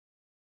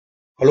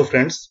Hello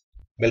friends,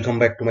 welcome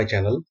back to my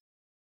channel.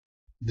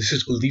 This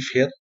is Kuldeep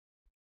here.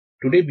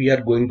 Today we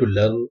are going to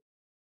learn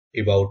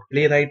about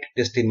Playwright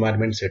test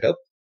environment setup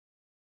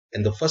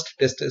and the first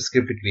test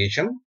script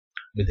creation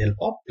with help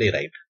of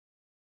Playwright.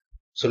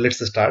 So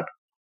let's start.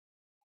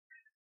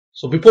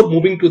 So before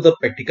moving to the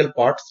practical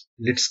parts,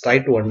 let's try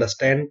to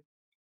understand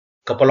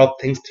couple of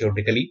things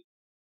theoretically.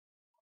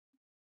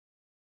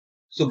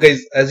 So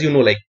guys, as you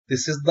know,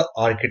 this is the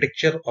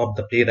architecture of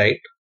the Playwright,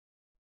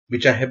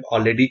 which I have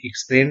already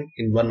explained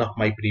in one of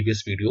my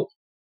previous videos.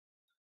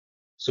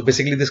 So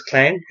basically this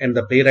client and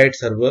the Playwright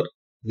server,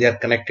 they are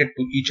connected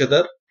to each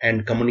other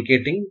and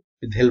communicating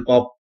with help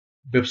of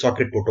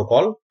WebSocket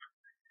protocol.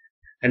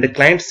 And the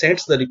client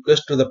sends the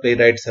request to the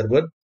Playwright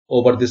server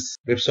over this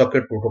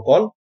WebSocket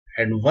protocol.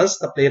 And once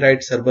the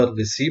Playwright server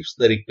receives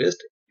the request,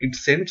 it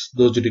sends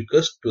those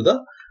requests to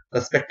the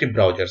respective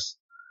browsers.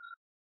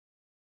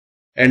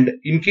 And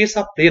in case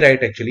of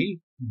Playwright,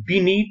 actually, we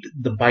need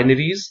the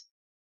binaries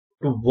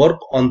to work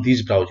on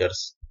these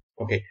browsers.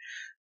 Okay.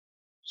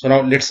 So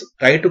now let's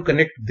try to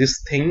connect this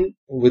thing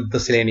with the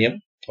Selenium.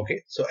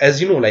 Okay. So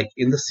as you know,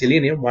 in the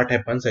Selenium, what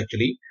happens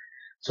actually?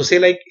 So say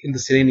in the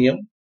Selenium,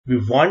 we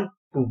want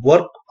to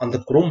work on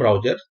the Chrome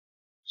browser.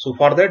 So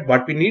for that,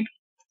 what we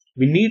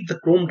need the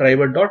Chrome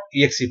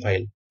driver.exe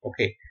file.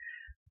 Okay.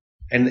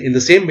 And in the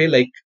same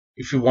way,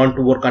 if you want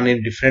to work on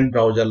a different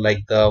browser like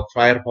the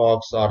Firefox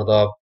or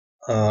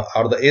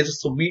the Edge,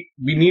 so we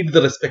need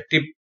the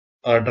respective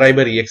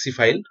driver exe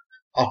file.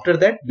 After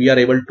that, we are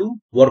able to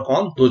work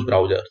on those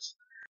browsers.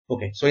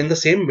 Okay, so in the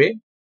same way,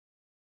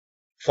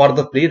 for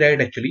the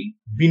Playwright actually,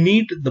 we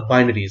need the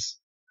binaries.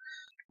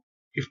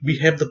 If we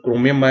have the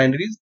Chromium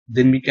binaries,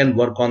 then we can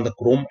work on the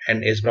Chrome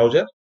and Edge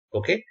browser.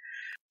 Okay,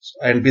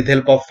 and with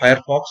help of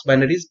Firefox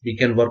binaries, we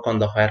can work on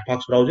the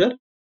Firefox browser.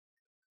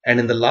 And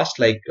in the last,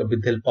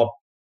 with help of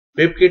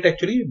WebKit,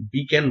 actually,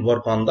 we can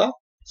work on the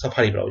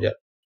Safari browser.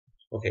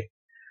 Okay,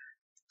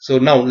 so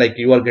now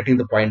you are getting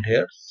the point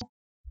here.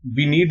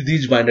 We need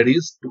these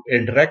binaries to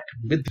interact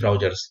with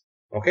browsers.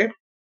 Okay.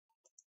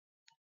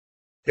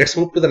 Let's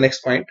move to the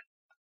next point.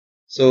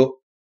 So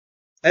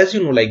as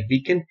you know,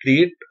 we can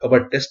create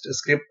our test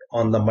script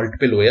on the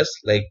multiple OS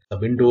like the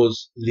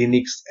Windows,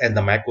 Linux and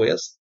the Mac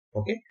OS.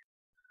 Okay.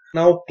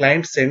 Now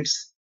client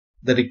sends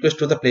the request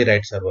to the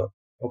Playwright server.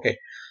 Okay.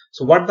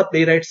 So what the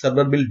Playwright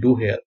server will do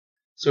here?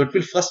 So it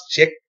will first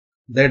check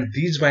that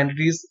these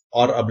binaries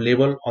are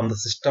available on the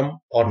system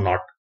or not.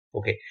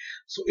 Okay.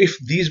 So if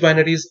these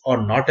binaries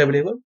are not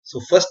available,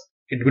 so first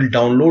it will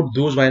download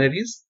those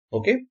binaries.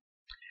 Okay.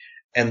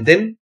 And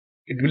then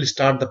it will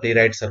start the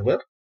Playwright server.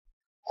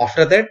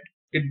 After that,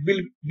 it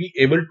will be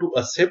able to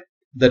accept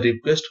the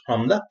request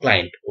from the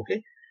client.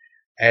 Okay.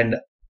 And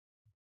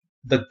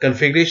the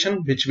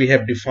configuration which we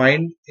have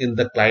defined in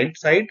the client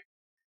side.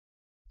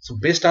 So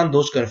based on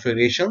those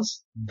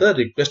configurations, the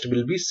request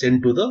will be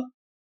sent to the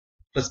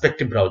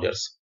respective browsers.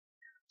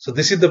 So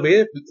this is the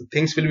way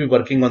things will be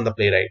working on the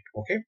Playwright.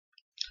 Okay.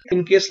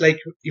 In case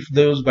if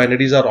those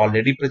binaries are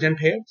already present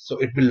here, so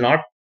it will not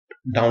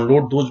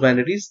download those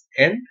binaries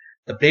and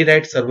the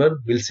Playwright server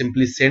will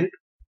simply send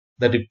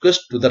the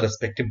request to the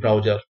respective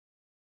browser.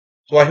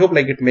 So I hope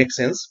it makes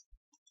sense.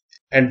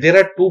 And there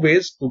are two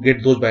ways to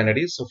get those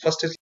binaries. So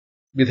first is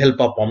with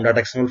help of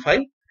POM.xml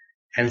file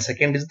and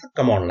second is the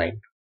command line.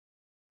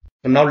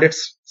 So now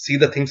let's see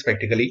the things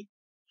practically.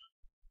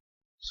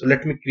 So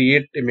let me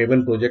create a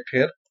Maven project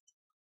here.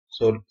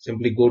 So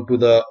simply go to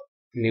the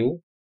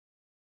new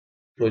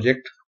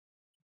project,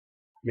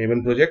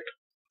 Maven project.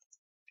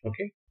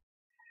 Okay.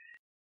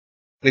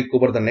 Click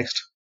over the next.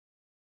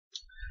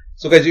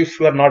 So guys, if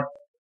you are not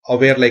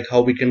aware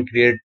how we can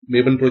create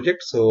Maven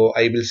project, so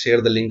I will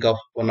share the link of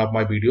one of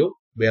my video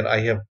where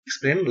I have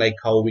explained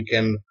how we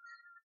can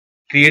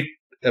create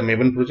a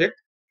Maven project.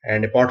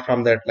 And apart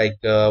from that,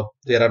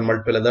 there are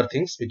multiple other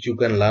things which you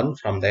can learn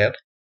from there.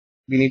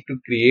 We need to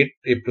create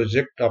a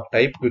project of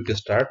type quick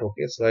start.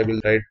 Okay, so I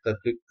will write the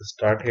quick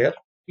start here.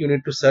 You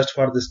need to search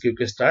for this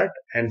quick start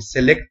and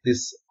select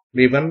this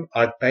Maven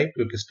archetype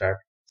quick start.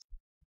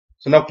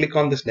 So now click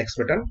on this next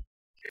button,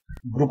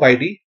 group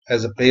ID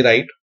as a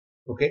Playwright.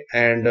 Okay,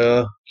 and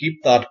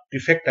keep the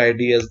artifact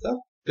ID as the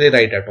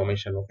Playwright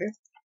automation. Okay,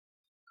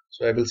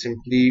 so I will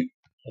simply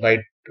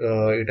write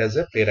it as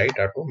a Playwright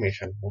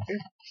automation. Okay.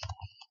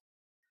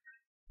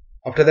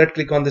 After that,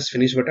 click on this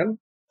finish button.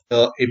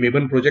 A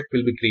Maven project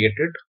will be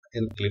created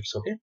in Eclipse.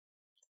 Okay,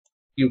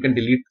 you can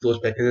delete those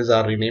packages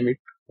or rename it.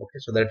 Okay,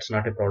 so that's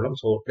not a problem.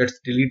 So let's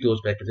delete those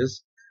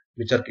packages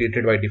which are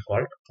created by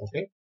default.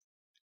 Okay.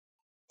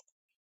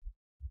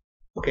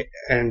 Okay,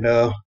 and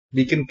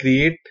we can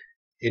create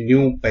a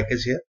new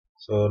package here.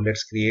 So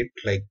let's create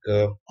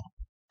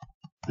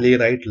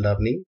Playwright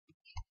Learning.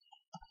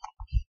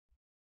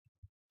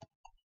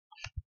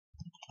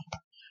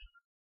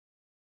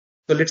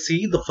 So let's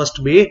see the first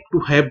way to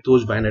have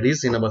those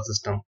binaries in our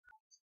system.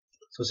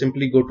 So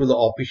simply go to the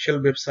official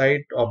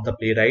website of the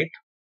Playwright,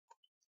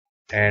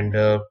 and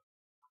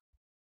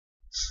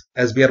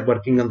as we are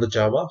working on the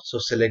Java, so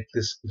select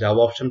this Java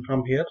option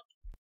from here.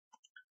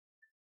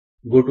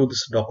 Go to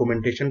this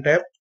documentation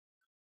tab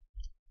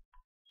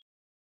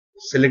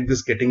select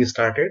this getting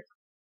started,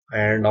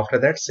 and after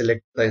that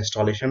select the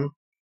installation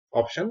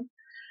option.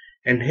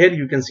 And here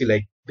you can see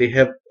like they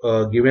have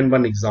given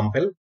one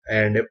example,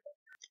 and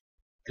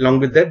along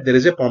with that there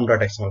is a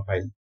POM.xml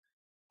file.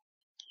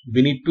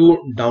 We need to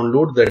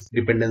download the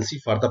dependency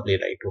for the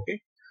Playwright. Okay,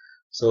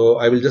 so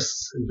I will just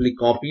simply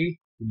copy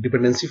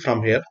dependency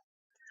from here.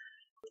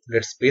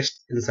 Let's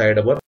paste inside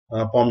our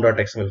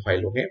POM.xml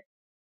file. Okay,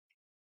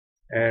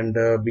 and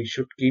we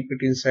should keep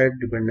it inside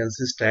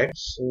dependencies tag,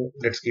 so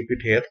let's keep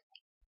it here,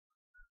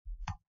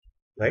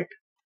 right?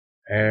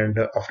 And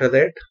after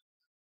that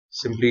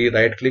simply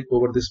right click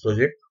over this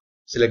project,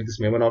 select this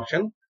maven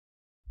option,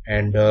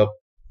 and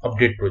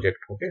update project.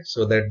 Okay,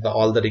 so that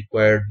all the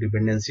required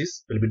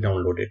dependencies will be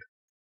downloaded,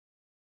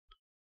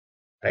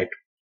 right?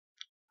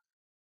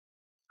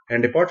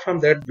 And apart from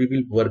that we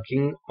will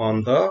working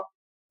on the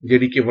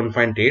JDK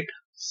 1.8.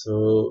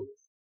 so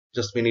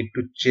just we need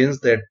to change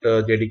that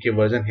JDK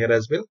version here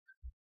as well,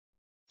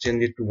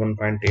 change it to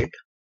 1.8.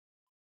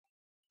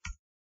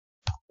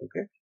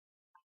 okay,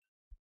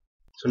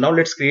 so now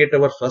let's create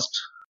our first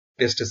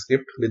test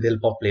script with the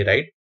help of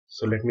Playwright.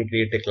 So let me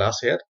create a class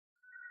here.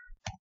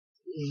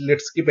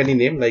 Let's keep any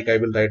name, like I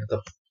will write the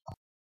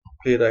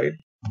Playwright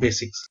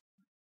basics.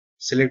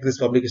 Select this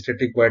public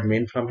static void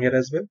main from here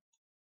as well,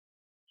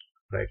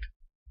 right?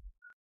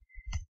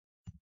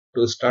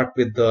 To start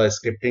with the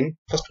scripting,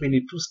 first we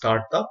need to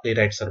start the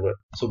Playwright server.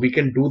 So we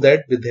can do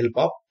that with the help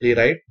of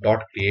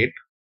playwright.create.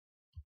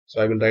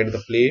 So I will write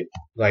the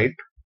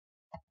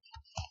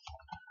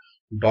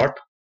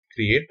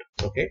playwright.create.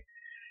 okay,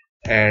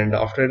 and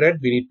after that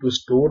we need to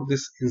store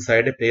this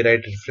inside a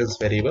Playwright reference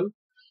variable.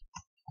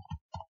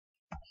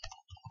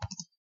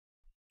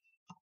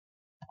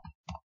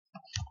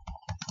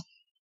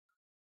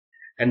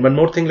 And one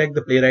more thing, like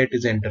the Playwright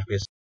is an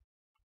interface.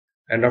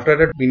 And after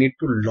that we need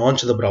to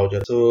launch the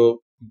browser.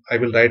 So I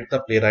will write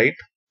the Playwright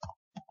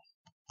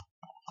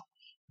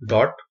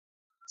dot,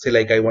 say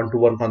like I want to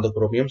work on the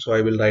Chromium, so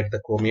I will write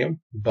the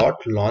Chromium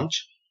dot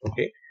launch.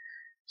 Okay,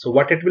 so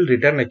what it will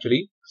return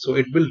actually, so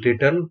it will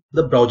return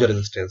the browser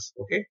instance.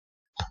 Okay,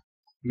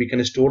 we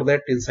can store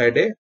that inside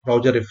a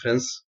browser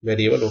reference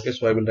variable. Okay,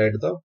 so I will write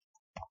the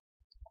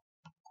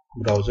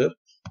browser.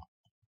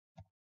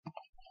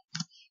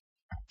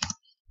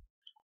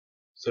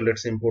 So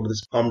let's import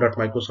this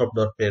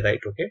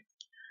com.microsoft.playwright. okay,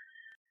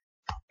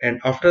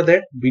 and after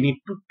that we need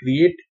to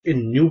create a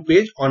new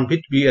page on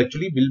which we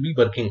actually will be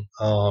working,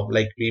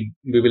 like we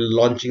will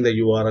launching the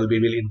URL, we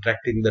will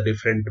interacting the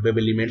different web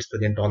elements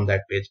present on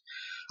that page.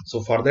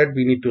 So for that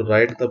we need to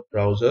write the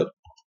browser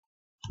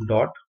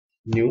dot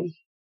new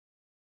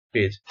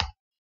page.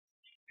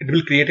 It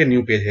will create a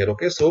new page here.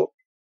 Okay, so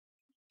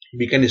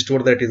we can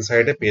store that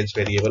inside a page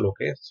variable.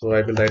 Okay, so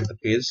I will write the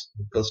page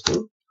equals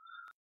to,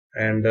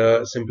 and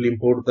simply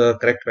import the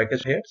correct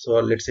package here. So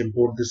let's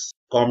import this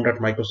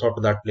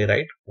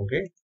com.microsoft.playwright.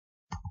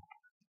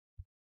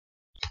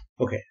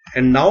 Okay,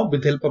 and now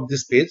with help of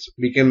this page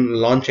we can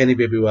launch any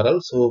web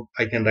URL. So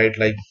I can write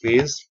like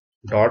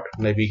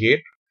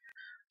page.navigate.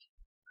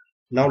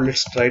 Now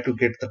let's try to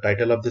get the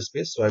title of this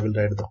page. So I will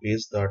write the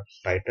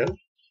page.title.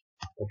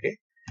 okay,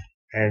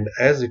 and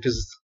as it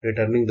is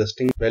returning the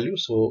string value,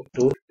 so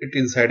store it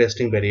inside a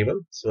string variable.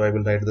 So I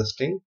will write the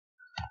string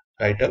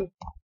title,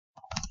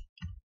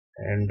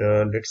 and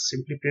let's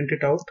simply print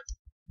it out.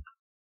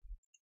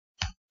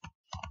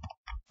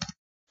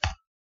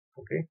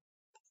 Okay,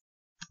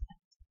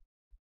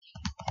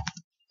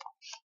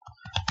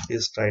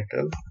 is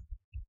title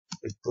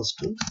equals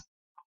to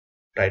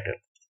title,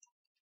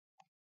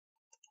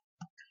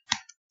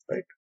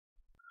 right?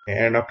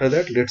 And after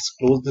that let's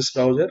close this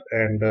browser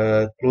and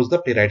close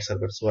the Playwright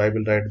server. So I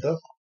will write the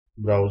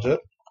browser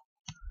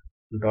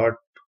dot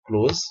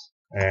close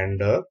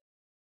and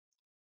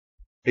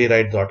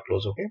Playwright dot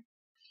close. Okay,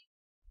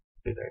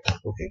 Playwright.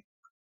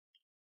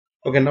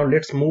 Okay, now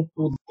let's move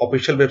to the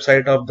official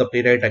website of the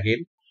Playwright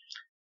again,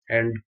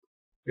 and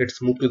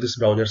let's move to this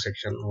browser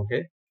section.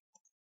 Okay,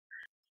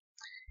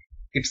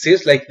 it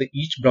says like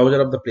each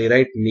browser of the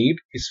Playwright need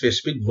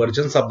specific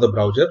versions of the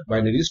browser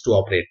binaries to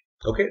operate.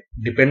 Okay,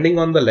 depending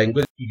on the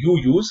language you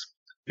use,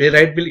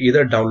 Playwright will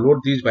either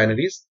download these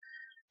binaries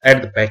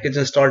at the package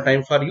install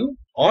time for you,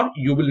 or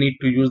you will need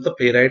to use the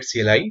Playwright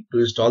CLI to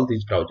install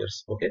these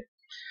browsers. Okay,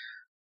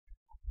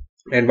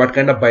 and what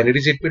kind of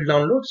binaries it will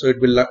download? So it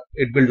will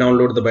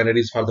download the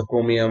binaries for the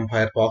Chromium,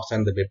 Firefox,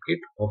 and the WebKit.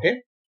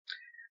 Okay,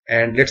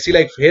 and let's see,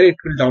 like here it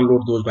will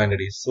download those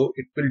binaries. So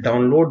it will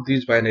download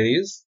these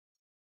binaries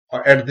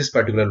at this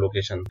particular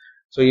location.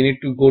 So you need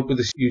to go to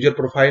this user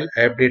profile,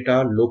 app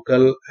data,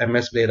 local,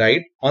 MS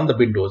Playwright on the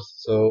Windows.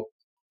 So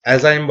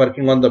as I am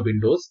working on the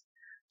Windows,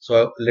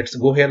 so let's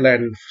go here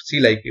and see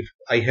like if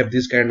I have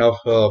this kind of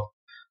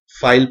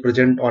file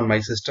present on my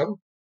system.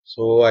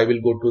 So I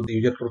will go to the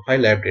user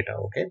profile, app data.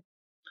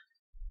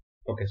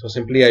 Okay, so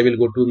simply I will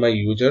go to my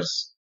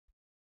users.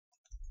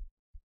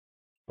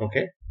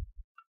 Okay,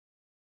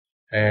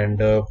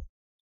 and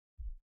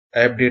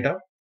app data.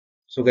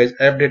 So guys,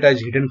 app data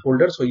is hidden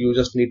folder, so you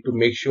just need to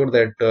make sure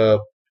that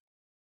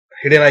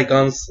hidden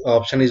icons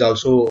option is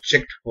also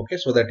checked, okay,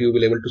 so that you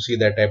will able to see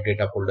that app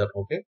data folder.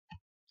 Okay,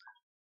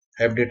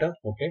 app data,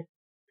 okay,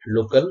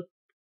 local,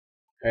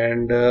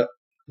 and the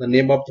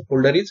name of the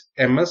folder is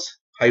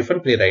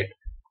ms-playwright.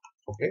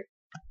 Okay,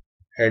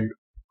 and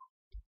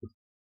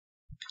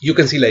you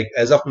can see like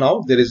as of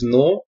now there is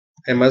no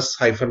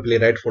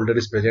ms-playwright folder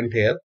is present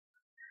here.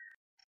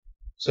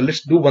 So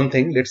let's do one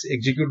thing, let's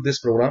execute this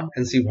program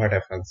and see what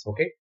happens.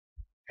 Okay,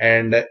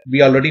 and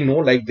we already know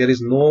like there is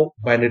no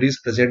binaries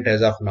present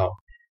as of now.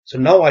 So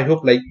now I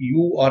hope like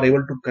you are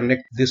able to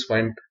connect this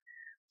point.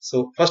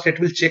 So first it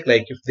will check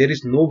like if there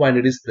is no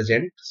binaries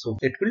present, so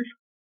it will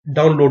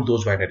download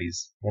those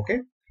binaries. Okay,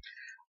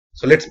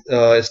 so let's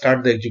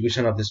start the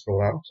execution of this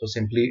program. So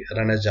simply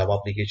run as Java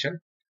application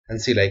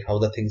and see like how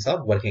the things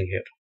are working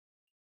here.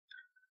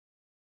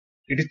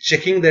 It is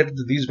checking that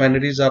these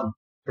binaries are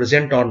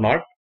present or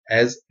not,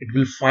 as it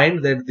will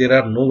find that there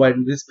are no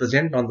binaries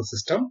present on the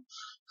system.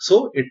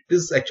 So it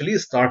is actually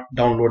start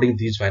downloading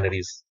these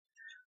binaries.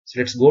 So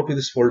let's go to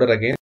this folder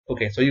again.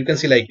 Okay, so you can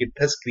see like it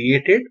has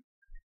created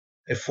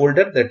a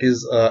folder that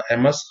is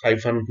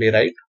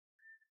ms-playwright,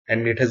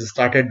 and it has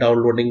started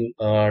downloading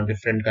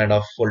different kind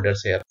of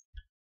folders here.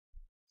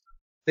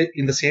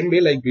 In the same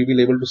way, like we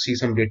will able to see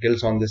some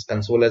details on this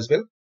console as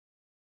well.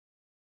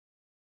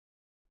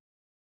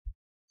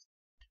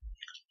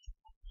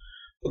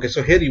 Okay,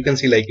 so here you can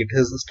see like it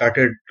has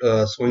started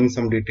showing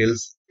some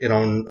details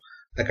around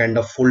the kind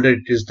of folder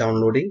it is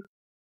downloading.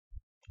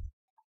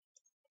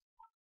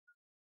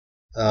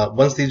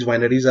 Once these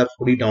binaries are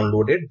fully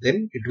downloaded,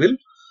 then it will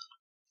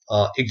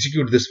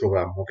execute this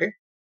program. Okay,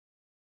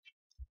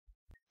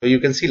 so you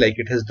can see like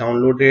it has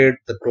downloaded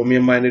the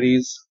Chromium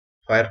binaries,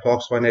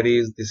 Firefox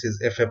binaries. This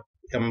is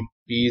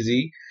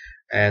ffmpeg,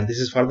 and this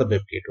is for the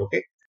WebKit.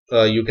 Okay,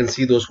 you can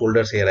see those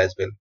folders here as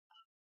well.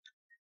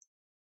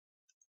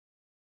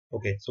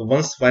 Okay, so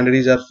once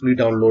binaries are fully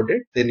downloaded,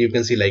 then you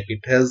can see like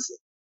it has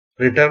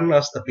returned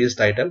us the page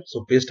title.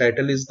 So page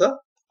title is the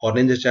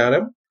Orange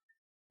HRM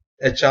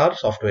HR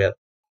software.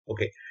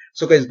 Okay,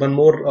 so guys, one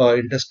more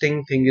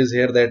interesting thing is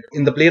here that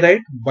in the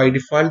Playwright, by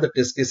default, the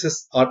test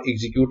cases are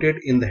executed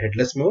in the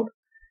headless mode,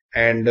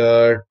 and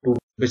to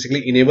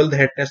basically enable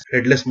the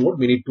headless mode,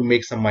 we need to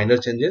make some minor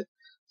changes.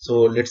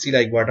 So let's see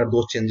like what are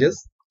those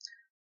changes.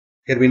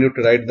 Here we need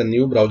to write the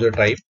new browser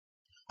type.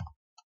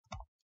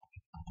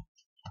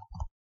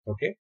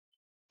 Okay,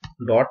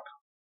 dot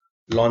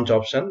launch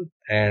option,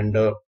 and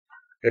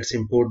let's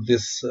import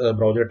this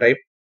browser type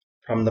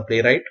from the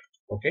Playwright.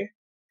 Okay,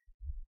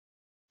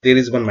 there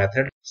is one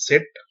method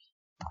set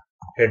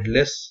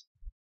headless.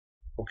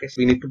 Okay, so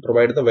we need to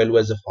provide the value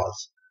as a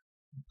false.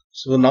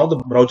 So now the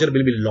browser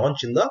will be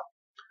launched in the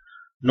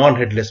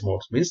non-headless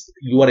mode, means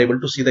you are able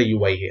to see the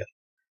UI here.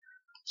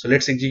 So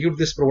let's execute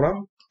this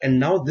program, and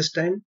now this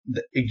time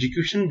the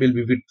execution will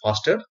be a bit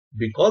faster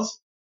because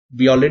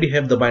we already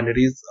have the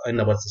binaries in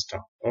our system.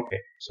 Okay,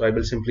 so I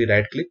will simply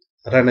right click,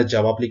 run a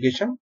Java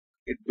application.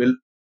 It will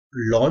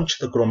launch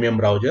the Chromium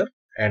browser,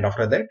 and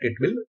after that it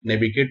will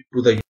navigate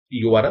to the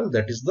URL,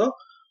 that is the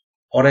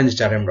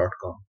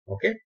orangehrm.com.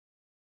 Okay,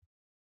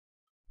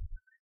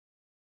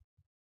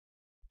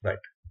 right.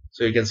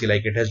 So you can see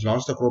like it has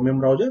launched the Chromium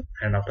browser,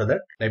 and after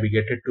that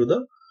navigated to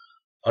the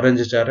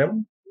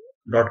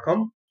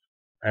orangehrm.com,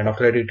 and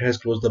after that it has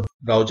closed the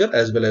browser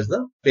as well as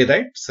the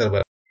Playwright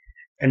server.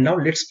 And now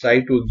let's try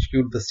to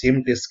execute the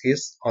same test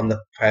case on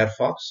the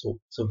Firefox.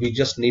 So we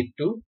just need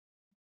to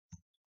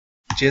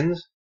change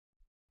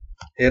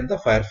here the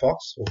Firefox.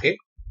 Okay,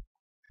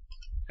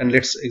 and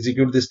let's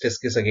execute this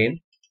test case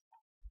again.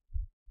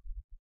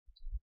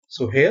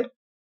 So here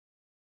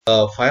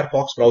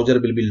Firefox browser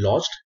will be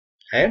launched,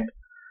 and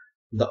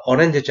the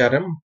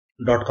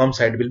orangehrm.com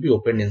site will be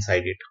opened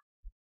inside it.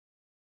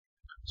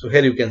 So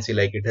here you can see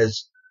like it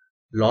has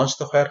launched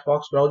the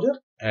Firefox browser,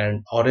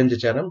 and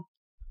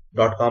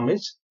orangehrm.com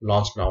is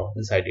launched now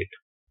inside it.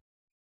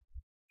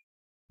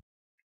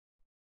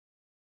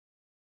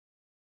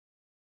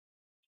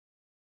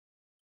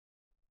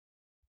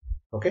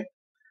 Okay,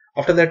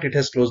 after that it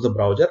has closed the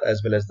browser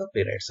as well as the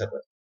Playwright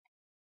server.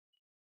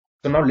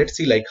 So now let's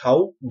see like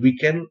how we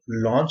can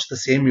launch the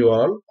same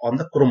URL on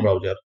the Chrome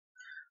browser.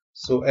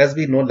 So as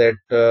we know that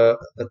the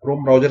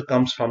Chrome browser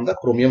comes from the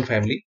Chromium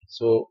family.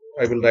 So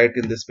I will write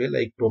in this way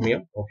like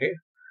Chromium. Okay,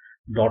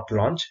 dot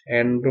launch,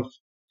 and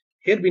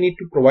here we need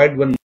to provide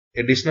one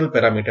additional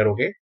parameter.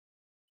 Okay,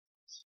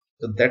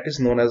 so that is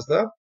known as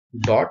the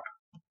dot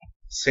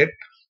set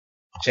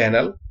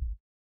channel,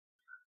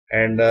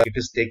 and it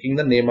is taking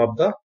the name of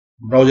the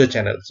browser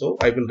channel. So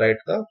I will write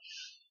the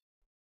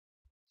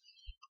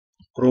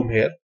Chrome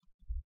here.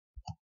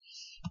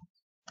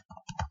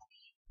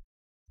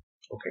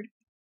 Okay,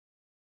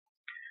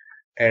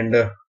 and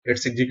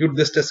let's execute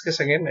this test case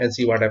again and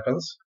see what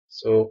happens.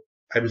 So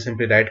I will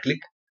simply right click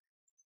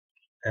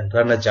and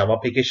run a Java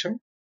application.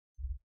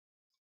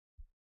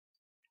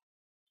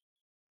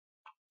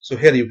 So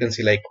here you can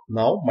see like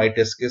now my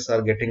test cases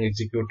are getting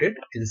executed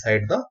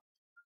inside the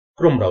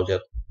Chrome browser.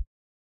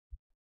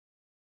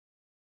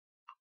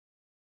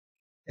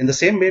 In the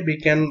same way, we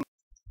can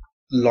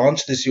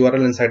launch this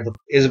URL inside the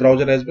Edge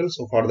browser as well.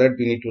 So for that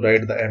we need to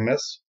write the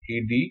ms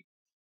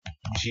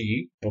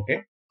edge,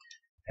 okay,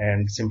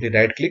 and simply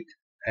right click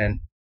and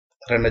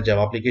run a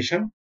Java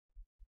application.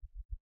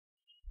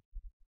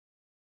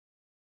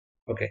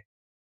 Okay,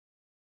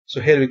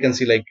 so here we can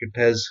see like it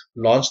has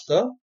launched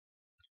the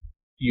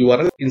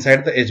URL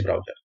inside the Edge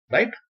browser,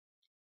 right?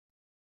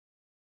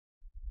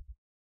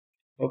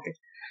 Okay,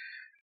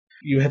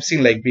 you have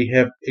seen like we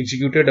have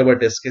executed our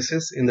test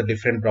cases in the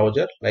different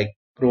browser like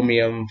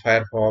Chromium,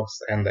 Firefox,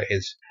 and the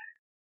Edge.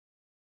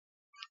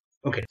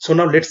 Okay, so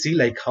now let's see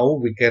like how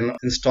we can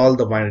install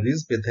the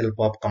binaries with help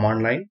of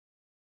command line.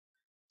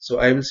 So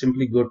I will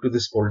simply go to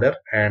this folder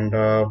and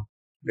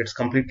let's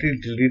completely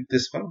delete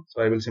this one.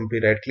 So I will simply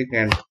right click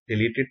and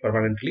delete it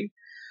permanently.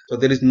 So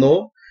there is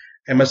no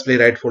MS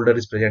Playwright folder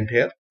is present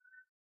here.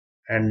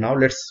 And now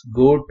let's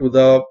go to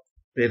the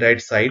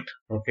Playwright site.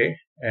 Okay,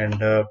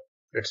 and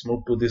let's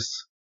move to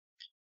this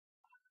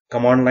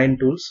command line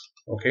tools.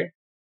 Okay,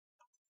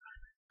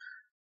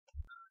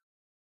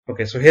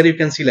 so here you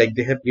can see like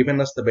they have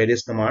given us the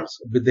various commands.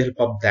 With the help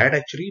of that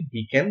actually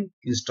we can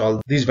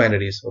install these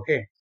binaries.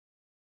 Okay,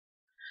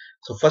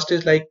 so first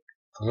is like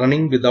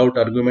running without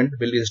argument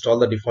will install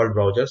the default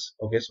browsers.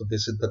 Okay, so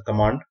this is the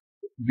command.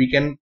 We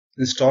can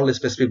install a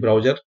specific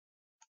browser.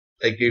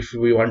 Like if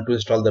we want to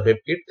install the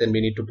WebKit, then we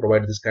need to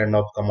provide this kind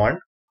of command.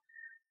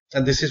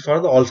 And this is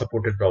for the all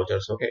supported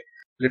browsers. Okay,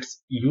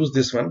 let's use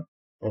this one.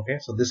 Okay,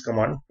 so this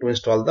command to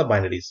install the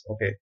binaries.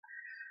 Okay,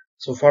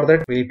 so for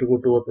that we need to go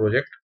to a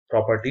project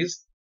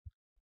properties.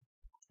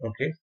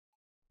 Okay,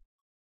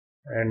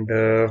 and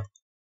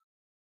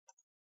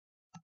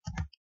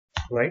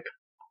right,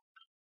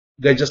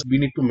 just we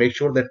need to make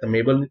sure that the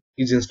Maven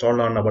is installed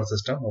on our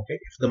system. Okay,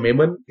 if the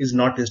Maven is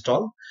not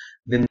installed,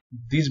 then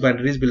these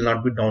binaries will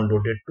not be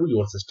downloaded to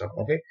your system.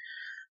 Okay,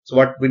 so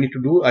what we need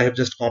to do, I have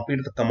just copied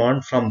the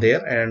command from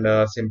there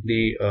and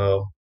simply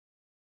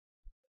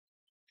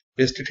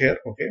paste it here.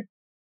 Okay,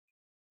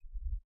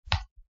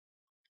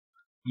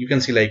 you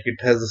can see like it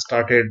has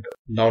started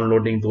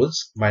downloading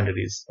those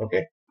binaries.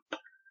 Okay,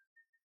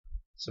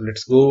 so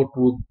let's go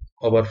to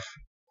our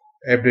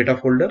app data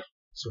folder.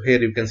 So here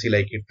you can see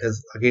like it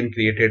has again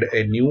created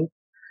a new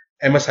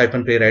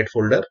ms-playwright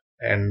folder,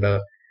 and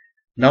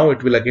now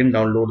it will again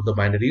download the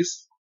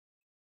binaries.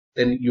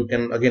 Then you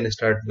can again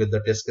start with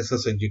the test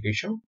cases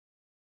execution.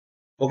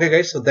 Okay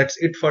guys, so that's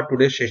it for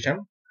today's session.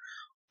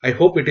 I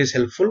hope it is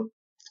helpful,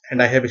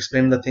 and I have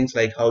explained the things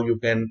like how you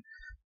can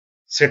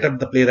set up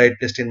the Playwright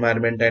test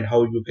environment and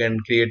how you can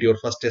create your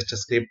first test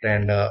script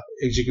and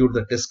execute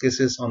the test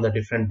cases on the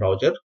different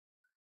browser.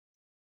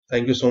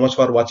 Thank you so much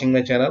for watching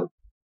my channel.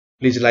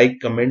 Please like,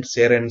 comment,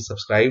 share and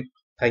subscribe.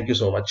 Thank you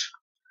so much.